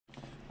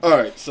All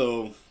right,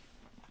 so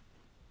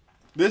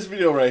this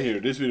video right here,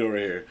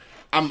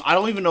 I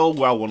don't even know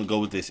where I want to go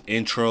with this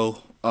intro.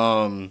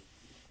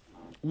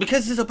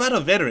 Because it's about a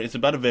veteran. It's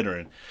about a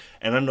veteran,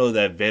 and I know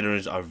that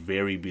veterans are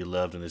very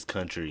beloved in this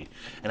country.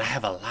 And I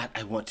have a lot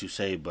I want to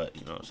say, but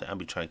you know, what I'm saying, I'll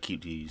be trying to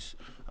keep these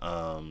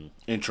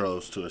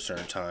intros to a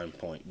certain time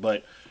point.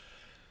 But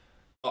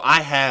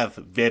I have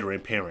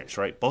veteran parents,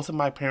 right? Both of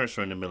my parents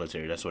were in the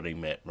military. That's where they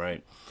met,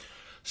 right?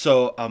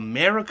 So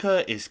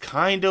America is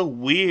kind of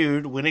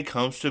weird when it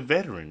comes to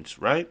veterans,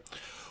 right?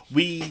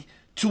 We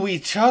to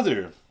each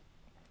other,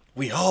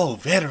 we all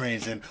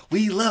veterans and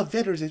we love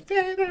veterans and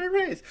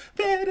veterans,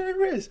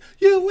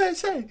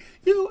 USA,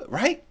 you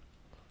right?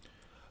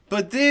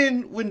 But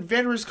then when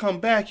veterans come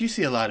back, you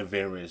see a lot of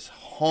veterans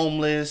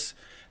homeless,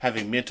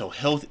 having mental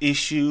health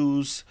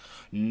issues,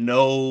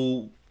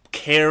 no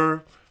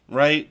care,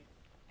 right?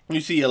 You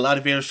see a lot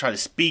of veterans try to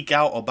speak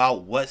out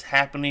about what's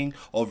happening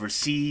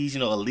overseas, you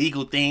know,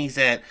 illegal things,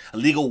 that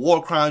illegal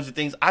war crimes and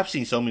things. I've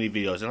seen so many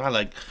videos, and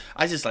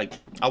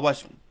I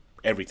watch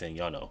everything,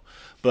 y'all know.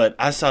 But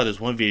I saw this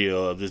one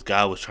video of this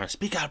guy was trying to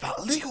speak out about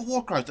illegal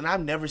war crimes, and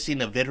I've never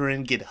seen a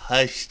veteran get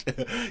hushed,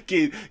 I'm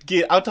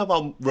talking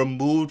about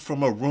removed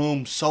from a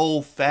room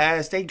so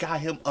fast. They got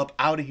him up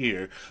out of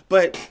here.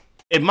 But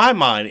in my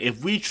mind,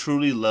 if we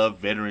truly love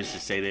veterans to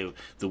say that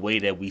the way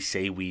that we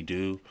say we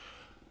do,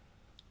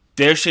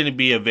 there shouldn't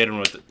be a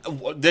veteran.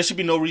 There should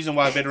be no reason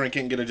why a veteran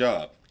can't get a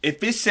job.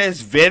 If it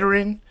says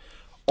veteran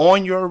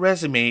on your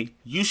resume,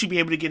 you should be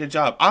able to get a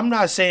job. I'm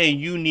not saying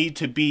you need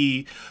to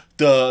be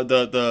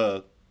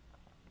the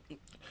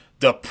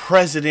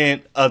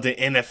president of the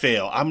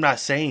NFL. I'm not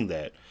saying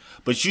that.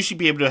 But you should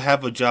be able to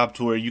have a job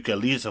to where you can at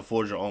least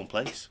afford your own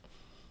place.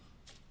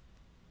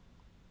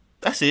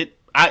 That's it.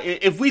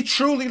 If we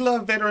truly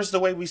love veterans the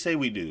way we say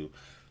we do,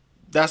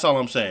 that's all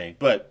I'm saying.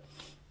 But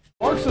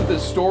Parts of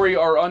this story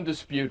are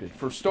undisputed.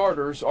 For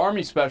starters,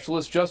 Army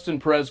Specialist Justin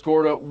Perez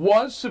Gorda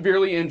was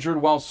severely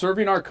injured while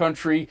serving our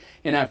country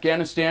in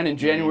Afghanistan in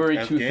January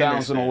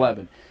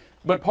 2011.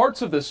 But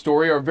parts of this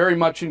story are very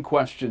much in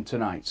question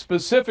tonight.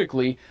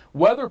 Specifically,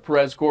 whether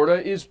Perez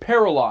Gorda is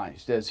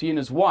paralyzed, as he and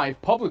his wife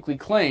publicly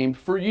claimed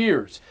for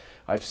years.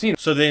 I've seen.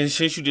 So then,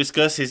 should you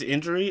discuss his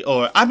injury,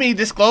 or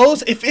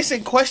disclose if it's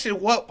in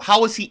question? How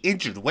was he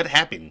injured? What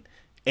happened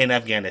in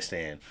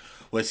Afghanistan?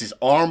 Was his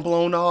arm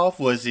blown off?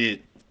 Was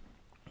it?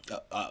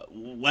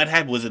 What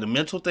happened? Was it a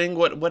mental thing?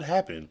 What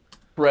happened?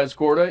 Perez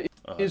Gorda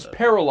is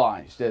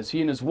paralyzed, as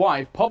he and his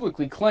wife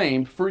publicly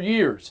claimed for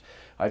years.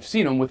 I've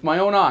seen him with my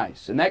own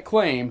eyes, and that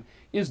claim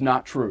is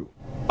not true.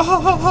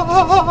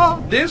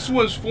 This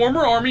was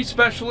former Army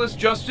Specialist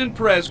Justin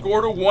Perez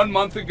Gorda 1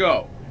 month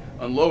ago,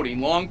 unloading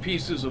long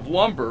pieces of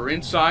lumber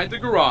inside the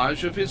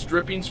garage of his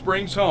Dripping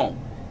Springs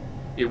home.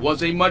 It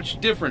was a much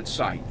different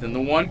sight than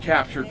the one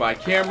captured by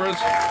cameras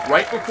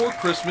right before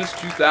Christmas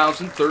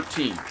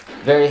 2013.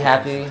 Very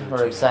happy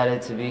or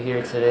excited to be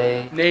here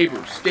today.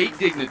 Neighbors, state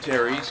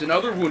dignitaries, and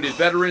other wounded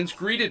veterans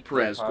greeted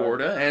Perez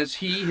Gorda as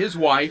he, his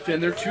wife,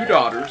 and their 2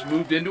 daughters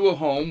moved into a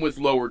home with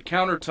lowered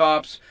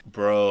countertops.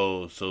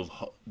 Bro,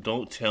 so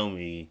don't tell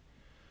me.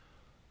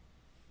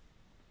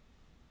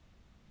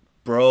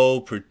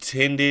 Bro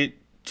pretended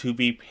to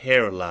be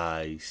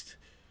paralyzed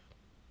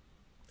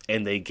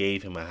and they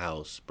gave him a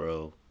house,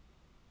 bro.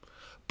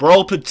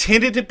 Bro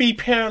pretended to be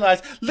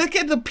paralyzed. Look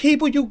at the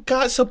people you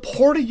got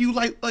supporting you.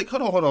 Like,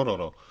 hold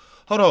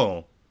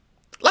on.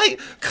 Like,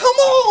 come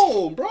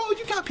on, bro.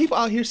 You got people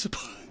out here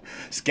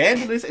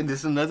scandalous. And this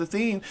is another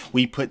thing.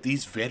 We put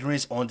these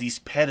veterans on these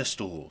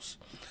pedestals,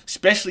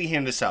 especially here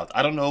in the South.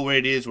 I don't know where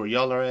it is, where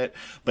y'all are at,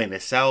 but in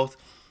the South,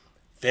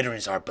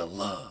 veterans are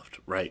beloved,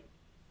 right?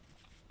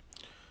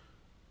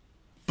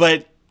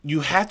 But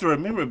you have to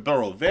remember,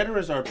 bro,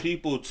 veterans are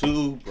people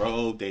too,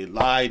 bro. They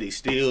lie, they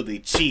steal, they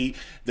cheat,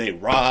 they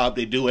rob,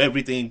 they do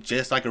everything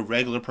just like a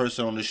regular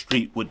person on the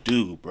street would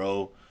do,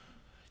 bro.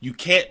 You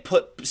can't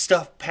put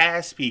stuff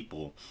past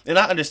people. And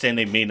I understand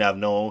they may not have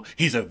known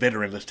he's a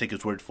veteran, let's take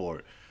his word for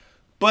it.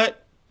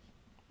 But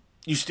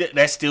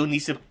that still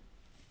needs to.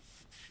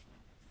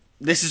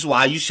 This is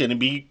why you shouldn't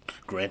be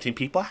granting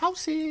people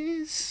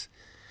houses.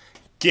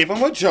 Give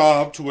them a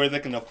job to where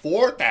they can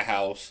afford the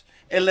house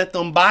and let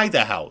them buy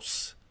the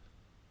house.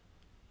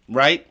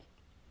 Right?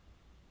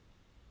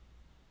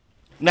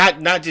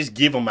 Not just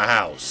give them a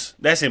house.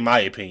 That's in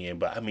my opinion.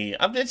 But I mean,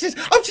 I'm just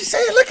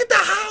saying, look at the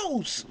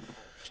house.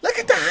 Look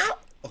at the house.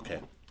 Okay.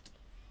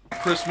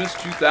 Christmas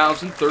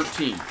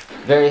 2013.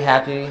 Very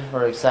happy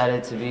or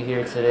excited to be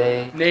here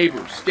today.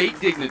 Neighbors, state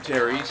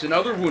dignitaries, and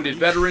other wounded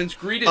veterans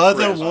greeted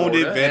Perez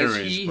Gorda as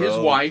he, his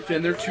wife,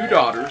 and their 2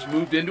 daughters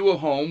moved into a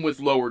home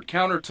with lowered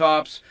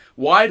countertops,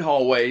 wide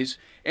hallways,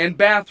 and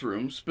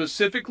bathrooms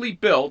specifically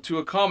built to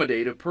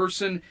accommodate a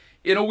person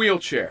in a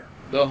wheelchair.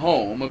 The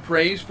home,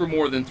 appraised for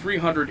more than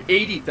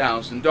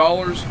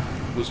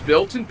 $380,000, was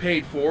built and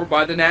paid for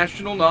by the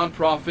national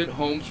nonprofit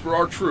Homes for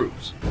Our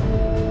Troops.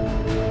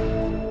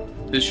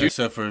 This year,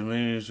 except for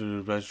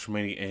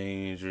traumatic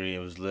injury,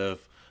 and was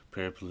left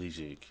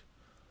paraplegic.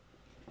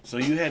 So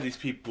you had these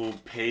people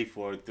pay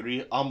for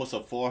almost a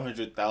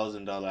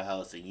 $400,000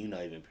 house, and you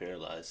not even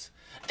paralyzed.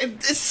 And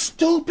it's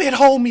stupid,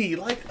 homie.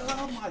 Like,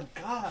 oh my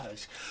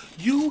gosh,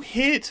 you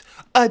hit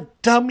a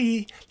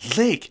dummy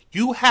lick.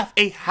 You have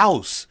a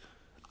house.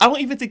 I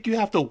don't even think you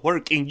have to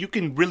work, and you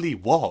can really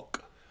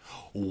walk.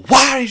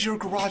 Why is your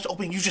garage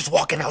open? You just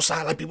walking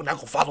outside like people not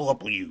gonna follow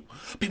up on you.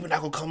 People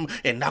not gonna come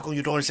and knock on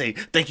your door and say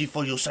thank you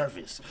for your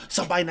service.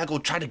 Somebody not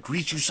gonna try to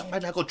greet you.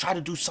 Somebody not gonna try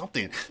to do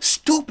something.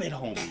 Stupid,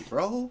 homie,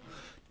 bro.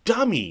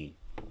 Dummy.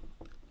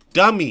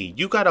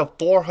 You got a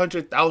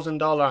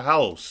 $400,000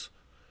 house.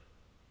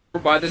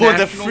 By the for national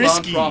the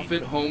frisky.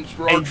 nonprofit Homes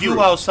for Our And you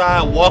Troops.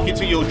 outside walking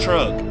to your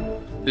truck.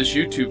 This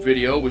YouTube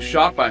video was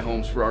shot by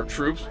Homes for Our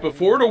Troops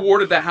before it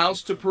awarded the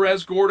house to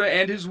Perez Gorda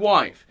and his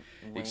wife.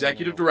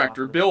 Executive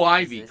Director Bill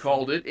Ivey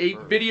called it a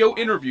video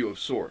interview of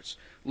sorts,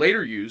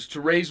 later used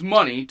to raise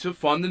money to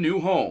fund the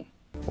new home.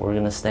 We're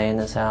gonna stay in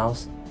this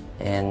house,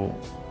 and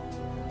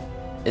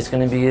it's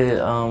gonna be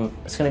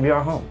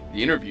our home.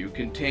 The interview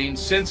contained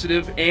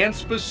sensitive and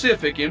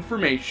specific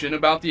information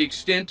about the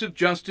extent of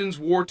Justin's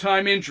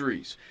wartime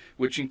injuries,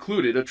 which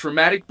included a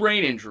traumatic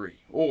brain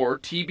injury, or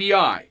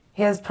TBI.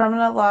 He has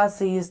permanent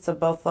losses to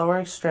both lower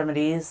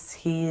extremities.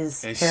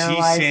 He's And paralyzed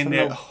she's from saying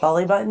the that-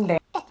 belly button down.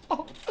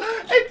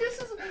 And this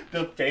is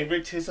the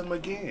favoritism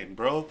again,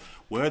 bro.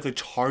 Where are the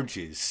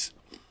charges?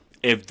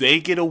 If they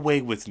get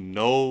away with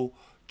no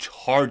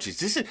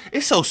charges,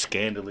 it's so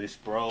scandalous,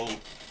 bro.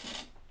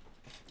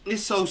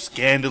 It's so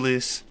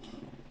scandalous.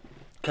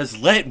 Cause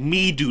let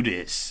me do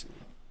this.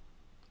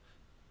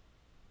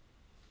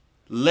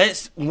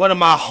 Let one of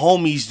my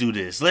homies do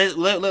this. Let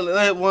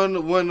one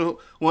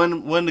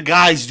of the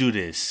guys do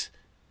this.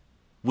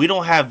 We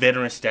don't have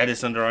veteran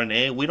status under our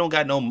name. We don't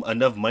got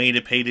enough money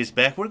to pay this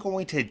back. We're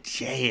going to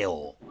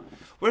jail.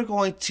 We're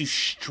going to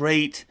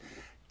straight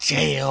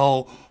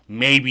jail,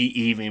 maybe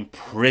even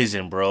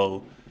prison,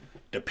 bro.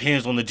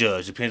 Depends on the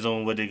judge. Depends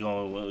on what they're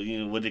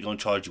gonna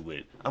charge you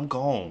with. I'm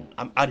gone.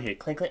 I'm out of here.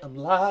 Clank, clank. I'm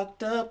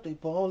locked up. They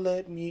won't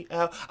let me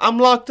out. I'm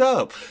locked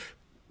up.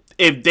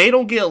 If they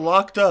don't get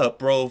locked up,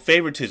 bro,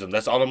 favoritism.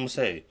 That's all I'm gonna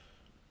say.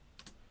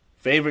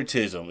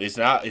 Favoritism. It's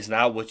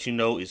not what you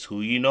know. It's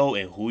who you know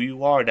and who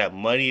you are. That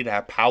money,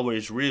 that power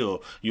is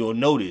real. You'll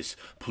notice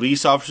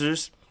police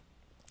officers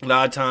a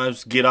lot of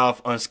times get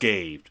off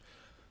unscathed.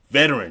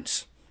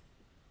 Veterans.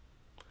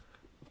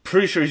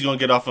 Pretty sure he's gonna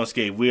get off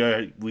unscathed.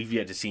 We've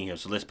yet to see him,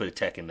 so let's put a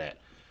tech in that.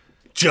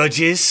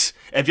 Judges,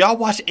 if y'all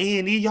watch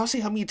A&E, y'all see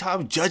how many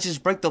times judges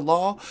break the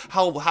law,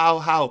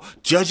 how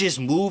judges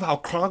move, how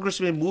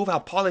congressmen move, how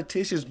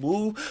politicians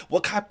move,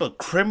 what type of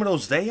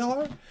criminals they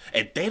are.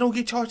 If they don't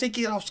get charged, they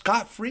get off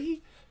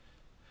scot-free.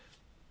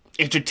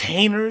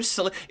 Entertainers,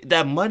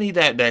 that money,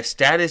 that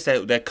status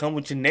that come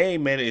with your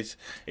name, man,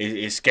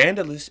 is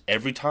scandalous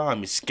every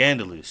time. It's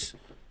scandalous.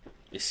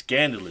 It's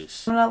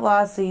scandalous. Permanent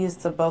losses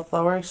to both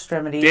lower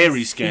extremities.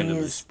 Very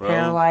scandalous, He's bro.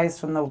 paralyzed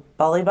from the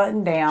belly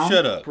button down.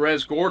 Shut up.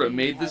 Perez Gorda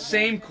made the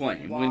same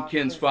claim when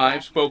KENS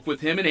 5 spoke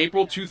with him in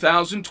April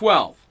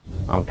 2012.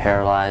 I'm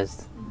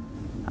paralyzed.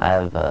 I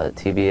have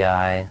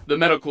TBI. The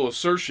medical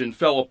assertion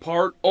fell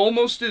apart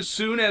almost as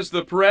soon as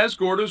the Perez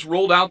Gordas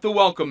rolled out the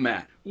welcome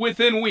mat.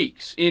 Within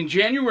weeks, in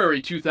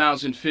January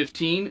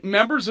 2015,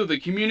 members of the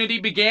community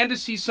began to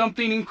see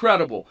something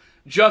incredible.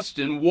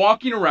 Justin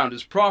walking around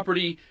his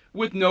property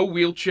with no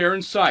wheelchair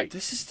in sight.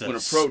 This is the when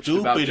approached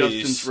about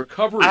Justin's stupidest.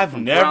 recovery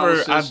from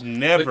paralysis,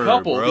 the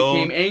couple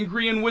became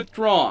angry and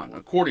withdrawn,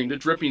 according to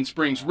Dripping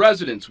Springs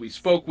residents we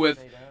spoke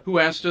with, who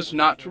asked us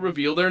not to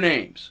reveal their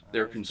names.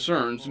 Their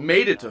concerns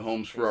made it to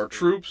Homes for Our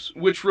Troops,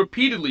 which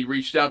repeatedly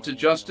reached out to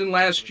Justin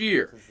last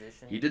year.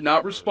 He did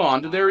not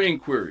respond to their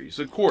inquiries,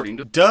 according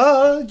to...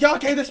 Duh! Y'all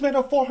gave this man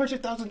a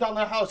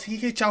 $400,000 house. He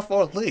hit y'all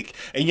for a lick.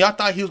 And y'all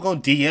thought he was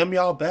going to DM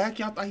y'all back?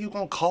 Y'all thought he was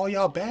going to call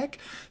y'all back?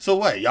 So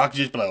what? Y'all could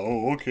just be like,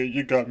 oh, okay,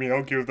 you got me.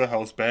 I'll give the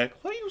house back.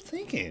 What are you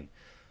thinking?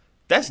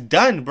 That's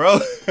done, bro.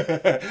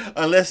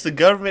 Unless the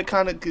government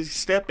kind of could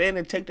step in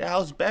and take the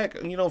house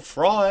back. You know,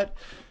 fraud.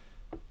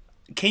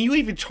 Can you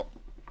even...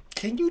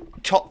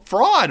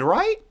 fraud,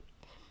 right?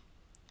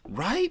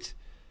 Right?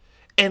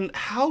 And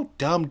how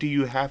dumb do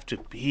you have to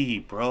be,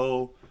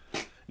 bro?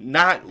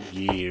 Not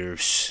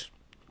years.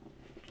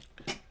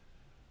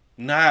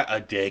 Not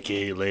a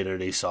decade later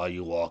they saw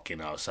you walking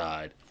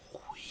outside.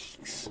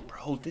 Weeks,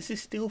 bro. This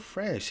is still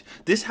fresh.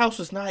 This house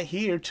was not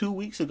here 2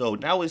 weeks ago.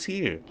 Now it's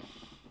here.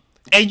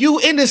 And you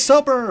in the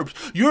suburbs.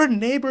 Your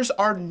neighbors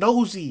are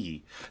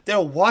nosy.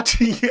 They're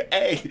watching you.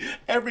 Hey,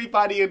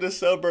 everybody in the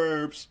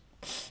suburbs.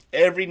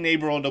 Every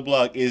neighbor on the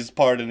block is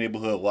part of the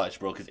neighborhood watch,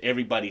 bro. Because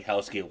everybody's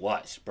house get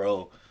watched,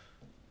 bro.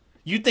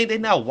 You think they're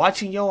not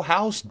watching your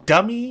house,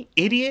 dummy,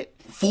 idiot,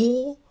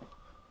 fool?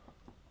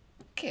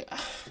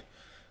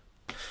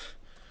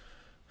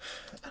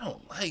 I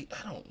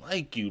don't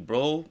like you,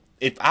 bro.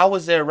 If I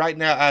was there right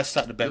now, I'd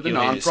stop the back of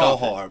your head so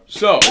hard.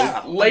 So,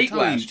 Wow, late I'm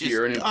telling you, last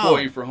year, an just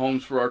employee for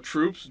Homes for Our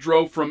Troops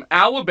drove from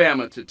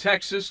Alabama to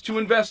Texas to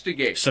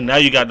investigate. So now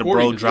you got the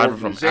According bro to driving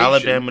from organization,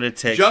 Alabama to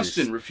Texas.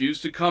 Justin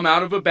refused to come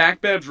out of a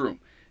back bedroom.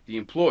 The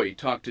employee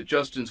talked to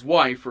Justin's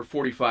wife for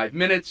 45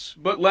 minutes,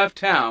 but left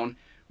town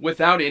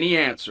without any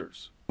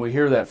answers. We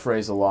hear that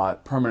phrase a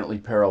lot, permanently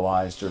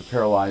paralyzed or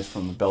paralyzed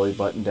from the belly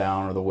button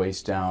down or the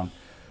waist down.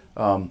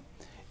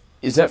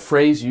 Is that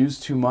phrase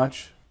used too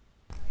much?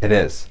 It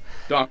is.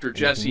 Dr.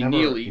 Jesse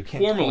Neely,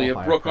 formerly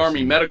of Brooke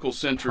Army Medical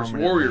Center's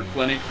Warrior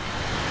Clinic,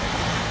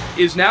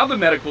 is now the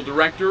medical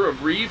director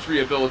of Reeves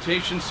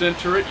Rehabilitation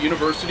Center at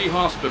University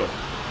Hospital.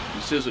 He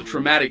says a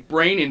traumatic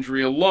brain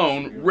injury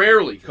alone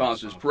rarely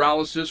causes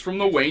paralysis from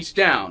the waist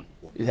down.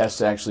 It has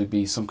to actually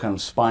be some kind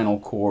of spinal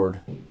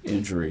cord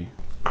injury.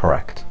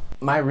 Correct.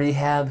 My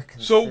rehab.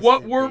 So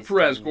what were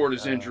Perez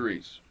Gorda's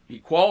injuries? He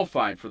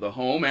qualified for the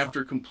home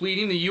after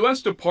completing the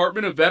U.S.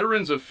 Department of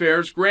Veterans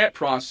Affairs grant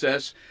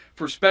process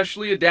for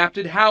specially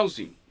adapted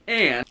housing.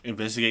 And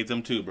investigate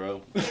them too,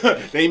 bro.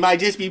 They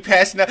might just be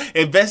passing out.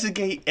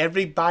 Investigate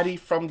everybody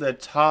from the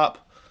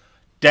top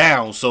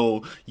down.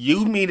 So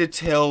you mean to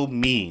tell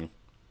me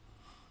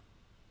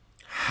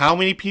how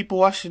many people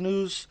watch the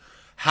news?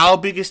 How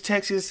big is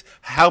Texas?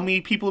 How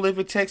many people live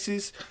in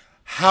Texas?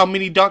 How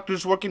many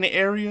doctors work in the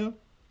area?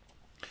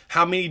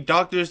 How many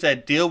doctors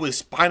that deal with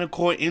spinal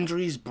cord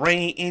injuries,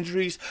 brain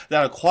injuries,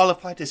 that are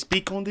qualified to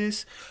speak on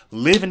this,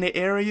 live in the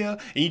area?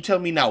 And you tell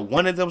me not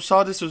one of them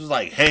saw this, was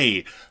like,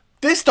 hey,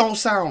 this don't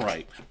sound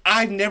right.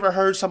 I've never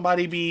heard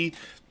somebody be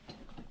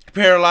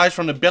paralyzed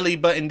from the belly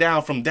button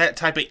down from that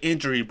type of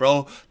injury,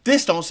 bro.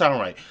 This don't sound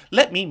right.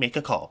 Let me make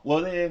a call.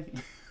 Well,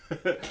 then,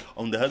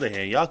 on the other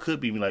hand, y'all could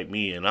be like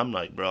me, and I'm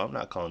like, bro, I'm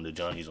not calling the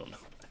Johnnies on them.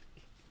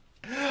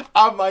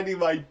 I'm minding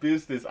my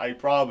business, I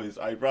promise,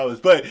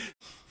 but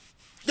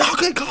y'all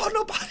couldn't call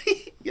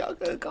nobody. Y'all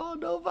couldn't call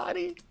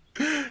nobody.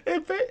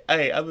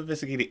 Hey, I'm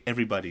investigating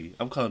everybody.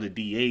 I'm calling the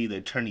DA, the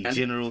Attorney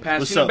General.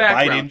 What's up,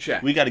 Biden?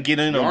 Check. We got to get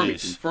in on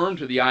this. Confirmed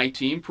to the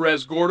I-Team,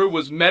 Perez Gorda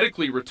was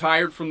medically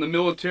retired from the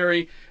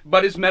military,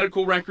 but his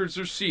medical records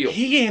are sealed.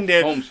 He in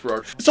there. Homes for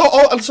our... So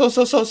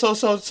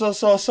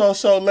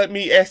let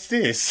me ask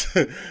this.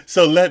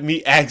 Let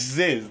me ask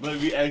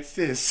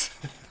this.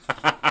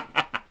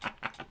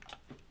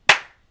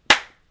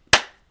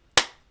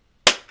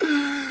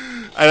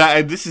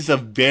 And this is a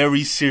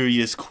very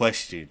serious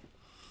question.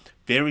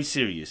 Very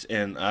serious.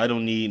 And I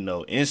don't need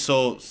no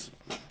insults.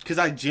 Because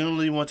I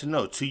genuinely want to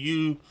know. To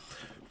you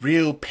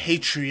real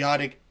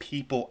patriotic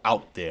people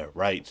out there,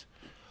 right?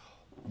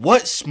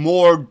 What's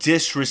more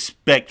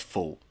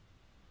disrespectful?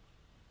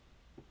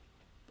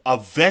 A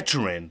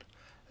veteran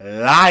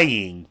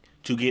lying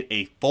to get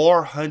a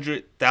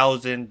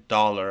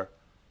 $400,000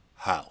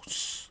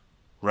 house,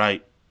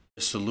 right?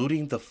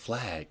 Saluting the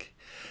flag.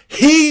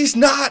 He's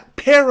not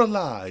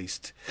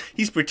paralyzed.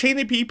 He's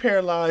pretending to be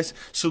paralyzed,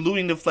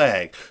 saluting the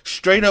flag.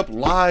 Straight up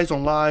lies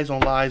on lies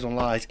on lies on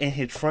lies in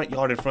his front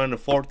yard in front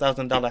of the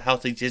 $4,000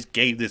 house they just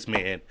gave this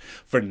man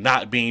for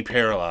not being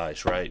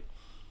paralyzed, right?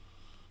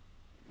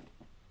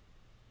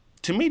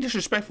 To me,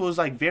 disrespectful is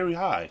like very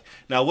high.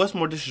 Now, what's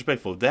more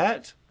disrespectful,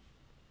 that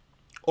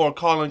or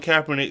Colin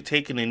Kaepernick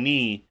taking a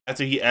knee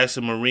after he asked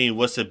a Marine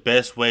what's the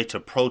best way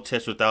to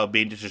protest without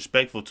being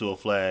disrespectful to a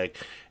flag,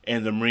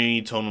 and the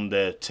Marine told him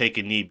to take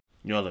a knee?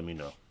 Y'all let me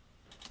know.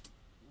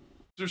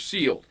 Are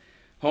sealed.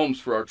 Homes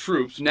for Our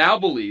Troops now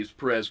believes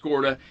Perez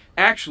Gorda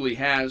actually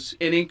has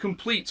an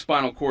incomplete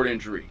spinal cord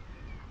injury.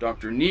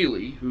 Dr.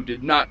 Neely, who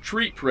did not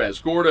treat Perez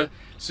Gorda,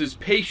 says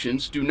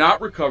patients do not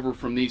recover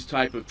from these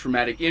type of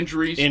traumatic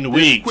injuries in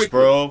weeks, quickly.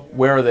 Bro.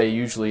 Where are they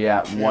usually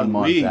at one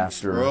month weeks,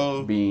 after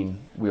bro.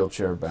 being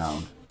wheelchair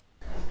bound?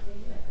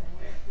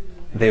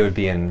 They would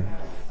be in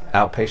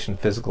outpatient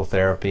physical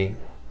therapy,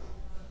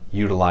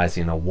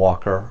 utilizing a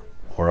walker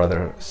or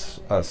other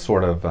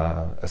sort of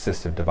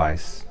assistive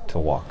device to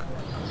walk.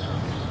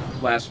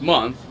 Last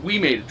month, we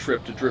made a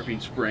trip to Dripping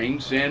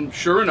Springs and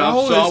sure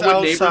enough saw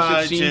what neighbors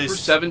had seen for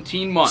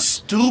 17 months.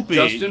 Stupid.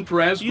 Justin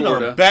Perez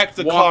Gorda back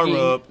the walking,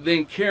 car up,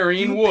 then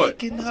carrying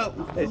wood. Hey,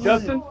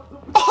 Justin?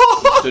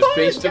 Stood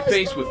face to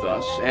face with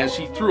us as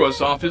he threw us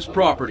off his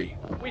property.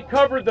 We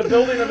covered the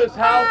building of his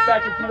house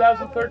back in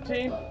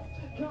 2013.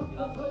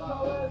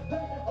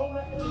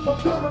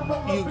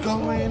 You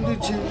going to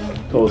jail.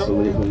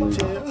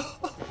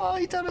 Oh,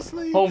 he fell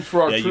asleep. Homes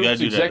for Our Troops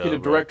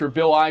Executive Director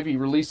Bill Ivey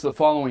released the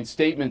following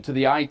statement to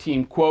the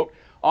I-Team, quote,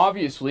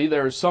 "Obviously,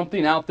 there is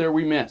something out there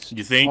we missed.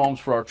 You think?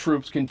 Homes for Our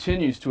Troops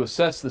continues to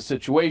assess the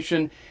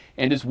situation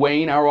and is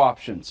weighing our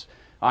options.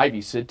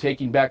 Ivey said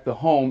taking back the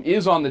home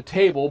is on the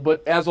table,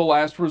 but as a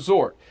last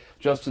resort.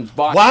 Justin's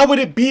body..." Why would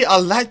it be a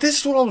lot? This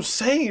is what I'm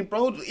saying,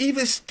 bro.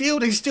 Even still,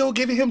 they still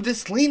giving him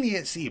this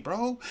leniency,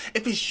 bro.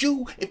 If it's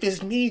you, if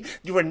it's me,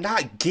 you are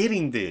not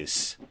getting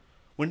this.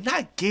 We're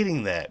not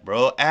getting that,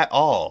 bro, at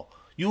all.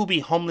 You will be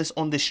homeless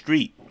on the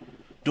street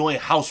doing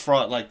house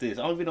fraud like this.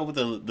 I don't even know what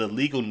the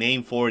legal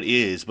name for it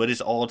is, but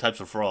it's all types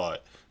of fraud.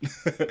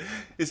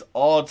 It's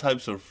all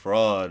types of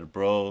fraud,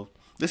 bro.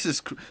 This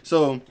is...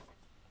 So,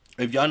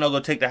 if y'all not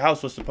gonna take the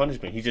house, what's the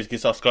punishment? He just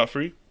gets off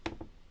scot-free?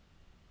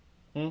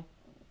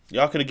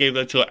 Y'all could have gave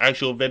that to an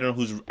actual veteran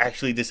who's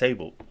actually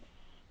disabled.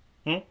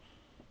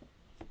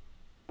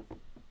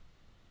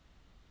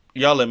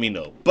 Y'all let me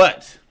know.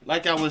 But,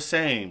 like I was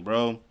saying,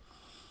 bro,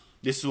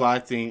 This is why I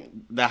think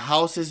the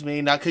houses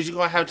may not, because you're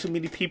going to have too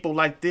many people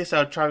like this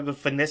out trying to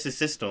finesse the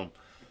system.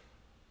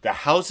 The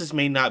houses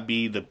may not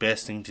be the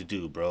best thing to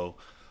do, bro.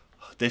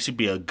 There should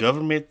be a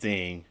government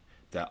thing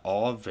that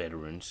all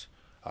veterans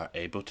are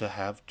able to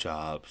have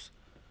jobs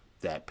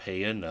that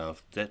pay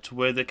enough that to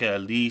where they can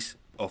at least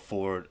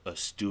afford a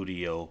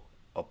studio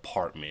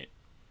apartment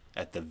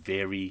at the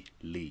very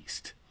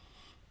least.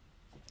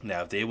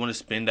 Now, if they want to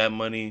spend that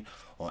money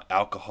on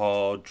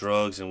alcohol,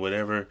 drugs, and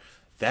whatever,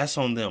 that's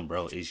on them,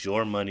 bro. It's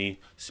your money.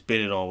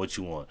 Spend it on what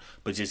you want.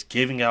 But just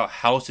giving out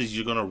houses,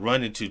 you're going to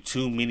run into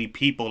too many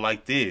people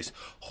like this.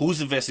 Who's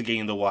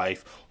investigating the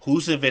wife?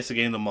 Who's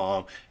investigating the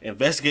mom?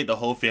 Investigate the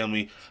whole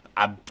family.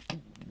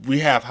 We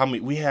have how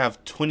many? We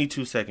have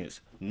 22 seconds.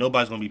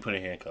 Nobody's going to be put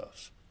in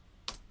handcuffs.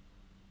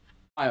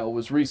 Kyle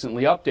was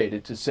recently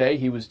updated to say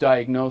he was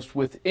diagnosed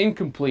with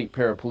incomplete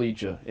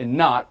paraplegia and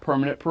not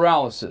permanent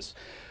paralysis.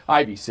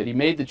 Ivy said he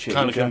made the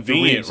change after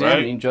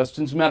re-examining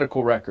Justin's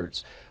medical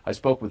records. I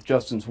spoke with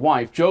Justin's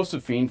wife,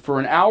 Josephine, for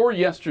an hour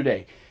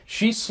yesterday.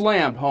 She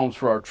slammed Homes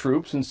for Our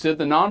Troops and said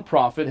the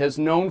nonprofit has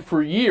known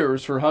for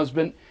years her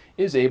husband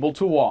is able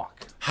to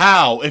walk.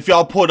 How? If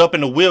y'all pulled up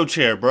in a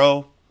wheelchair,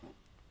 bro.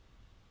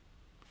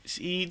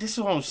 See, this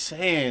is what I'm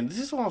saying. This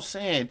is what I'm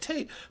saying.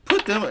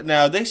 Put them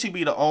now. They should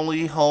be the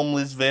only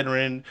homeless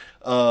veteran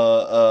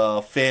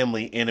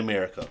family in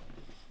America.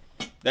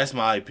 That's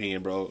my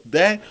opinion, bro.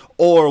 That,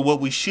 or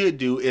what we should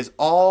do is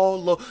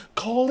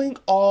calling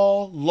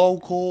all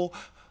local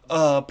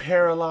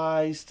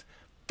paralyzed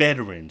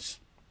veterans.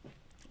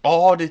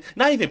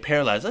 Not even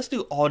paralyzed. Let's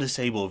do all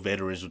disabled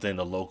veterans within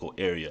the local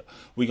area.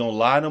 We're going to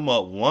line them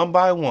up one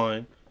by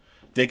one.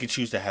 They can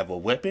choose to have a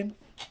weapon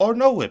or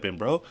no weapon,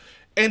 bro.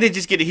 And they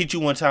just get to hit you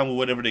one time with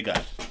whatever they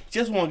got.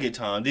 Just one get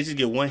time. They just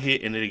get one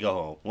hit and then they go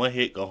home. One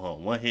hit, go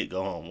home. One hit,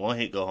 go home. One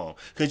hit, go home.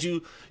 Because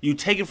you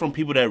take it from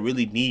people that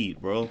really need,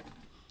 bro.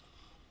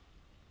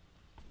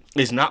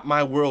 It's not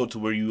my world to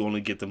where you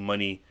only get the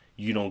money,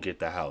 you don't get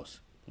the house.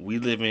 We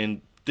live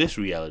in this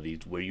reality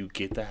where you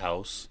get the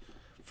house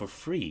for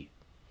free.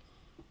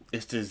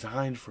 It's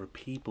designed for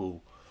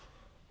people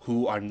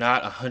who are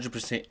not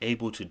 100%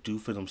 able to do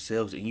for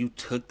themselves, and you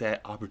took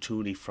that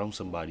opportunity from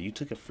somebody. You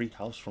took a free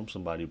house from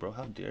somebody, bro.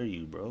 How dare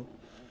you, bro?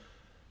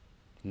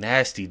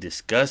 Nasty,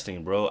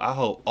 disgusting, bro. I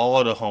hope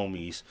all the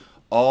homies,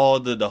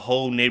 the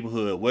whole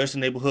neighborhood, where's the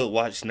neighborhood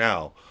watch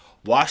now?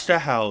 Watch the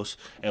house,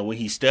 and when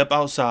he step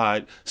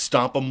outside,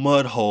 stomp a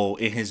mud hole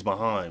in his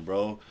behind,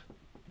 bro.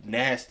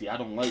 Nasty. I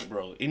don't like,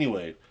 bro.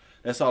 Anyway,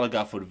 that's all I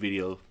got for the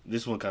video.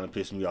 This one kind of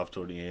pissed me off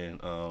toward the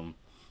end.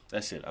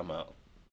 That's it. I'm out.